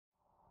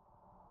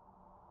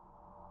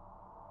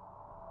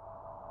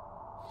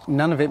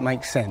None of it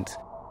makes sense.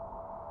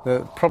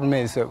 The problem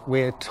is that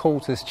we're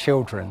taught as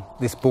children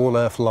this ball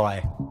Earth lie.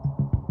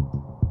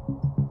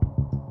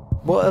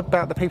 What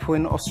about the people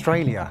in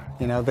Australia?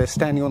 You know, they're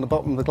standing on the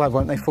bottom of the globe,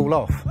 won't they fall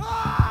off?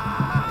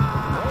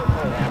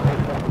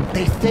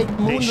 They fake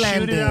moon they shoot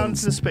landing. It out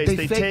into space.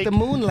 They fake take the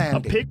moon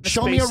landing.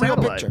 Show me a real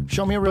picture.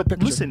 Show me a real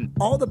picture. Listen,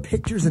 all the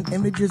pictures and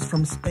images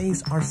from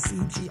space are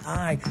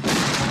CGI.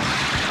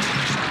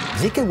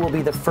 Zika will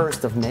be the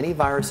first of many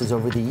viruses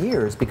over the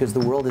years because the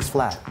world is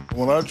flat.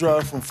 When I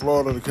drive from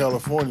Florida to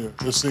California,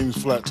 it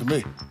seems flat to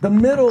me. The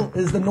middle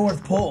is the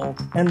North Pole,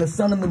 and the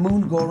sun and the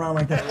moon go around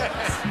like that.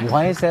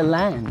 Why is there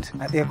land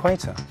at the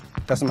equator?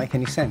 Doesn't make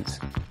any sense.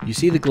 You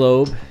see the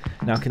globe,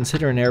 now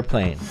consider an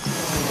airplane. Ladies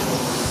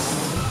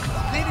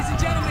and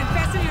gentlemen,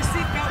 fasten your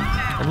seatbelt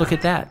now. And look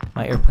at that,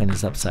 my airplane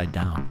is upside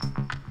down.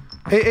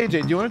 Hey,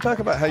 AJ, do you want to talk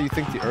about how you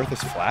think the Earth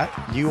is flat?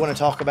 You want to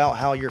talk about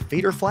how your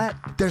feet are flat?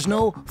 There's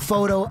no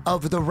photo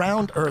of the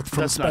round Earth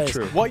from space. That's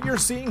not true. What you're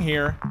seeing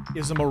here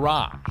is a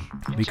mirage.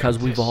 Because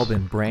we've all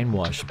been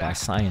brainwashed by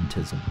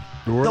scientism.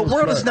 The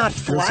world is not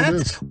flat?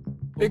 Yes,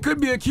 it could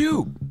be a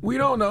cube. We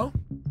don't know.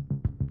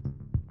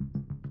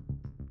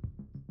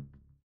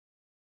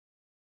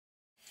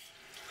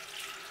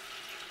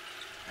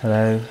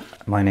 Hello,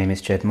 my name is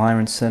Jed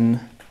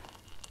Myronson,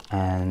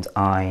 and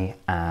I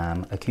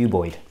am a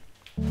cuboid.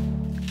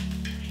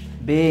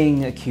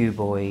 Being a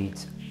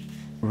cuboid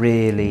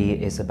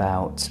really is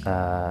about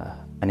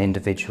an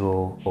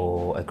individual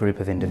or a group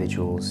of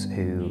individuals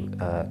who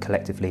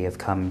collectively have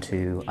come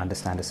to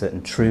understand a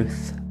certain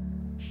truth.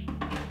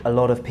 A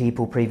lot of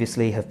people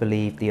previously have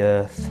believed the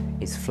Earth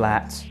is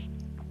flat,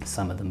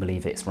 some of them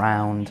believe it's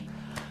round.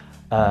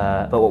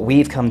 But what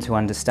we've come to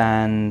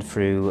understand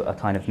through a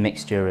kind of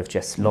mixture of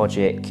just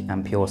logic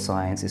and pure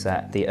science is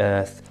that the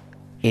Earth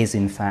is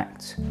in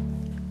fact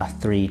a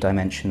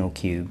three-dimensional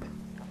cube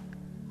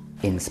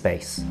in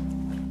space.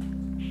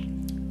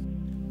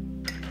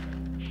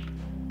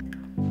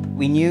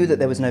 We knew that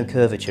there was no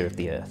curvature of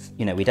the Earth.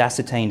 You know, we'd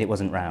ascertained it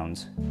wasn't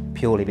round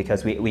purely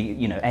because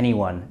you know,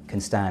 anyone can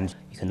stand,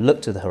 you can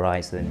look to the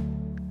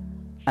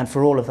horizon, and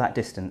for all of that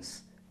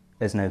distance,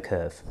 there's no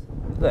curve.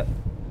 Look.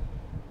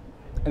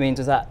 I mean,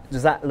 does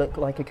that look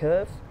like a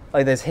curve?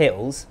 Oh, there's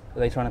hills. Are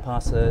they trying to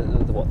pass the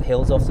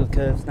hills off to the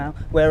curves now?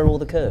 Where are all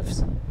the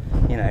curves?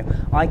 You know,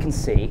 I can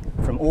see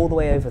from all the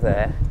way over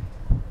there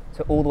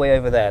to all the way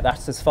over there.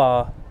 That's as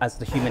far as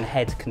the human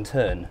head can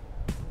turn,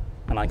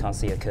 and I can't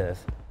see a curve.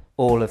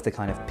 All of the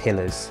kind of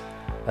pillars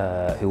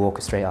who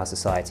orchestrate our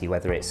society,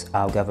 whether it's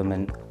our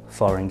government,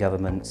 foreign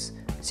governments,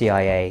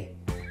 CIA,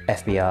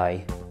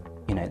 FBI,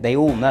 you know, they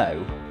all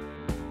know.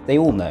 They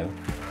all know.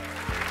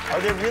 Are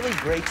there really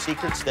great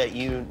secrets that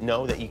you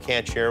know that you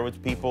can't share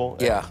with people?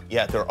 Yeah.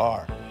 Yeah, there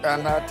are.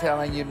 I'm not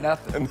telling you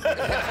nothing.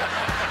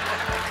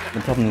 The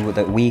problem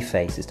that we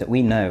face is that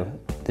we know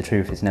the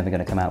truth is never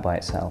going to come out by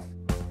itself.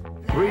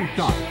 3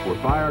 shots were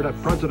fired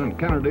at President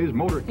Kennedy's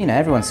motor. You know,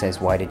 everyone says,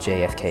 why did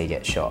JFK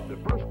get shot?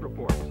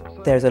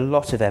 There's a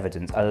lot of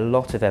evidence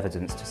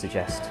to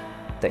suggest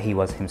that he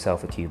was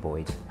himself a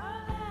cuboid.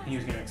 He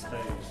was going to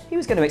expose. He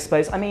was going to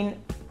expose. I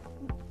mean,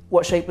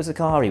 what shape was the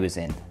car he was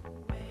in?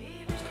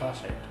 It was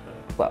car-shaped.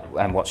 Well,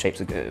 and what's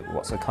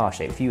a car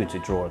shape? If you were to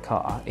draw a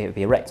car, it would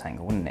be a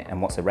rectangle, wouldn't it?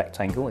 And what's a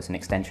rectangle? It's an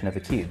extension of a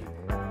cube.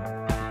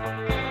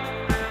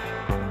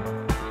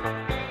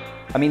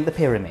 I mean, the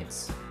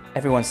pyramids.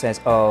 Everyone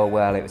says, oh,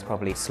 well, it was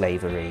probably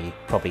slavery,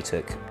 probably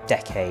took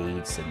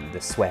decades and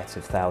the sweat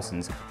of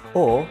thousands.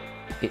 Or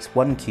it's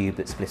one cube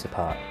that's split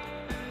apart.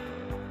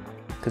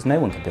 Because no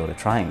one can build a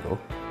triangle.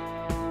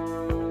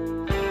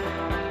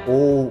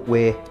 All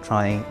we're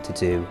trying to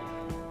do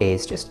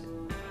is just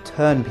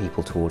turn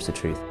people towards the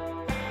truth.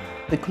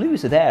 The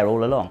clues are there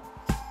all along.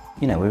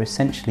 You know, we're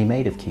essentially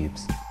made of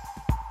cubes.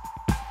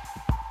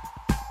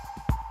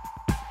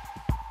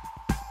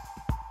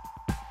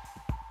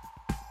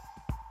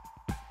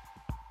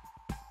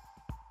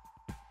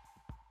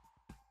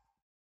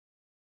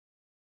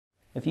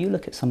 If you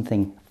look at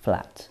something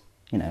flat,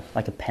 you know,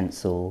 like a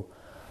pencil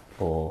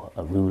or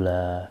a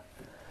ruler,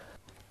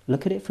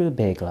 look at it through a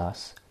beer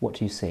glass, what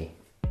do you see?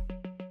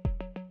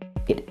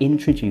 It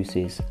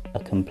introduces a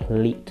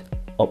complete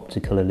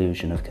optical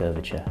illusion of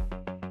curvature.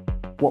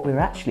 What we're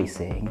actually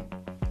seeing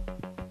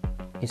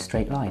is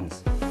straight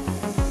lines.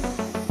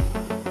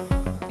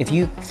 If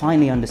you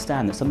finally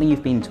understand that something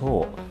you've been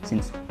taught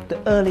since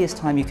the earliest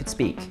time you could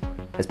speak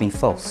has been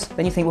false,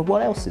 then you think, well,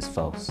 what else is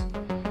false?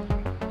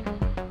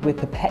 We're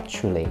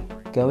perpetually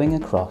going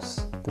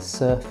across the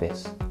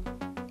surface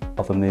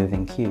of a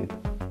moving cube.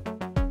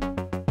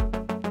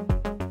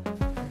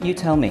 You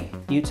tell me.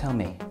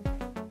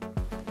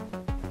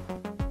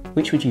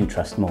 Which would you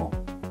trust more?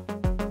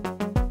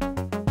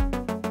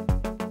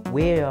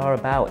 We are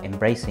about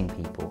embracing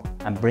people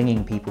and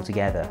bringing people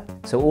together.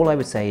 So all I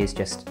would say is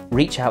just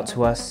reach out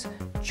to us,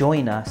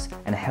 join us,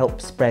 and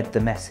help spread the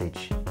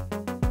message.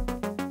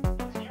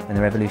 When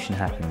the revolution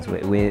happens,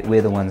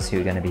 we're the ones who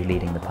are going to be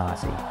leading the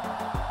party.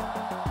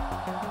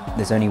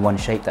 There's only one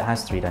shape that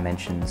has 3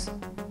 dimensions,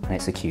 and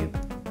it's a cube.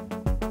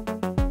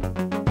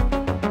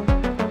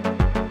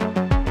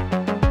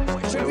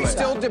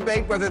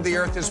 debate whether the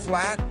Earth is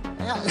flat?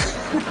 No,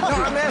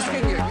 I'm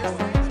asking you.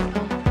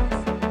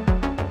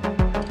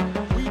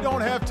 We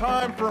don't have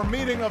time for a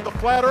meeting of the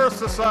Flat Earth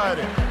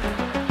Society.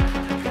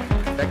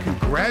 That can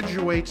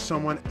graduate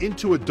someone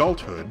into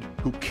adulthood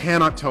who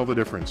cannot tell the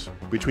difference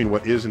between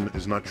what is and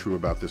is not true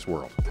about this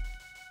world.